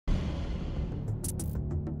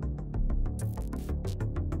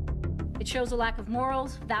shows a lack of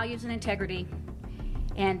morals, values, and integrity,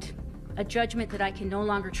 and a judgment that I can no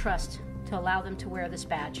longer trust to allow them to wear this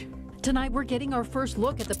badge. Tonight, we're getting our first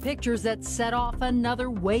look at the pictures that set off another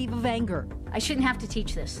wave of anger. I shouldn't have to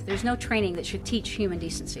teach this. There's no training that should teach human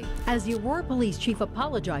decency. As the Aurora Police Chief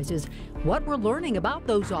apologizes, what we're learning about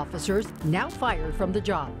those officers now fired from the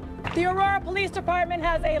job. The Aurora Police Department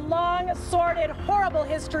has a long, sordid, horrible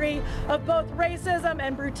history of both racism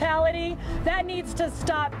and brutality. That needs to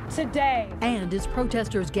stop today. And as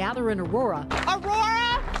protesters gather in Aurora,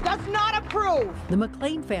 Aurora does not approve. The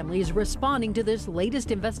McClain family is responding to this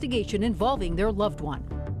latest investigation involving their loved one.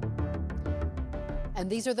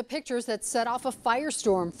 And these are the pictures that set off a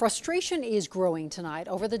firestorm. Frustration is growing tonight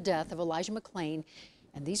over the death of Elijah McClain,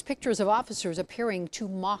 and these pictures of officers appearing to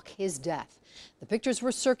mock his death. The pictures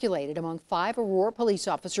were circulated among 5 Aurora police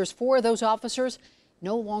officers. 4 of those officers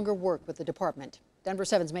no longer work with the department. Denver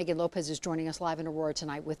 7's Megan Lopez is joining us live in Aurora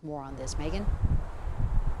tonight with more on this. Megan?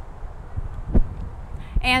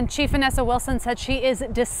 And Chief Vanessa Wilson said she is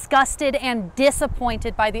disgusted and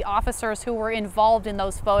disappointed by the officers who were involved in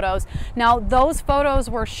those photos. Now, those photos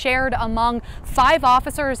were shared among 5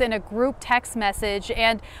 officers in a group text message,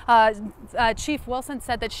 and Chief Wilson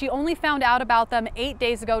said that she only found out about them 8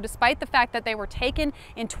 days ago, despite the fact that they were taken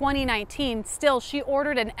in 2019. Still, she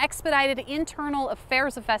ordered an expedited internal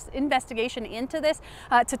affairs investigation into this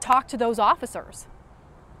to talk to those officers.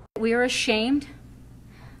 We are ashamed,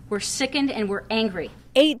 we're sickened, and we're angry.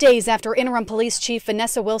 8 days after Interim Police Chief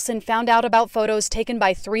Vanessa Wilson found out about photos taken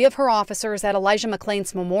by 3 of her officers at Elijah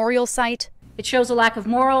McClain's memorial site. It shows a lack of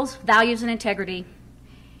morals, values, and integrity,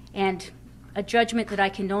 and a judgment that I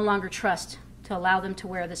can no longer trust to allow them to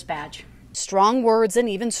wear this badge. Strong words and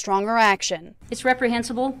even stronger action. It's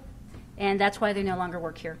reprehensible, and that's why they no longer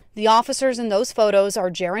work here. The officers in those photos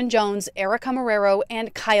are Jaron Jones, Erica Marrero,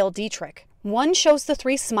 and Kyle Dietrich. One shows the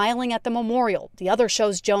 3 smiling at the memorial. The other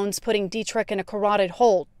shows Jones putting Dietrich in a carotid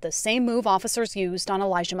hold, the same move officers used on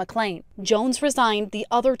Elijah McClain. Jones resigned. The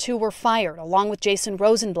other 2 were fired, along with Jason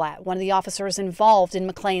Rosenblatt, one of the officers involved in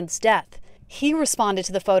McClain's death. He responded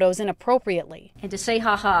to the photos inappropriately. And to say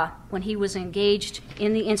ha-ha when he was engaged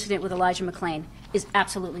in the incident with Elijah McClain is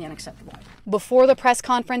absolutely unacceptable. Before the press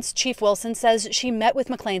conference, Chief Wilson says she met with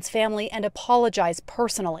McClain's family and apologized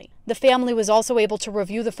personally. The family was also able to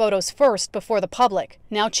review the photos first before the public.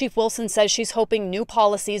 Now Chief Wilson says she's hoping new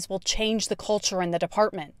policies will change the culture in the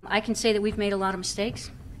department. I can say that we've made a lot of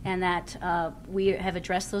mistakes and that we have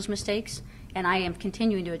addressed those mistakes, and I am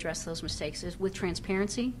continuing to address those mistakes with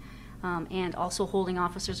transparency and also holding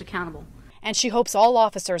officers accountable. And she hopes all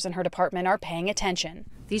officers in her department are paying attention.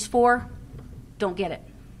 These 4 don't get it.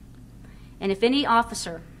 And if any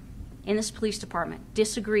officer in this police department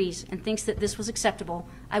disagrees and thinks that this was acceptable,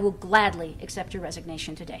 I will gladly accept your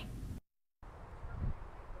resignation today.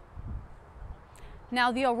 Now,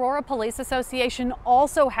 the Aurora Police Association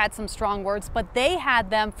also had some strong words, but they had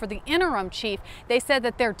them for the interim chief. They said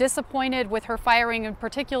that they're disappointed with her firing, in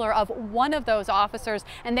particular of one of those officers,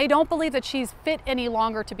 and they don't believe that she's fit any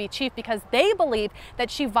longer to be chief because they believe that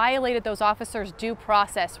she violated those officers' due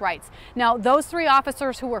process rights. Now, those 3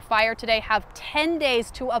 officers who were fired today have 10 days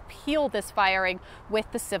to appeal this firing with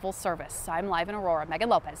the civil service. I'm live in Aurora. Megan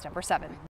Lopez, Denver 7.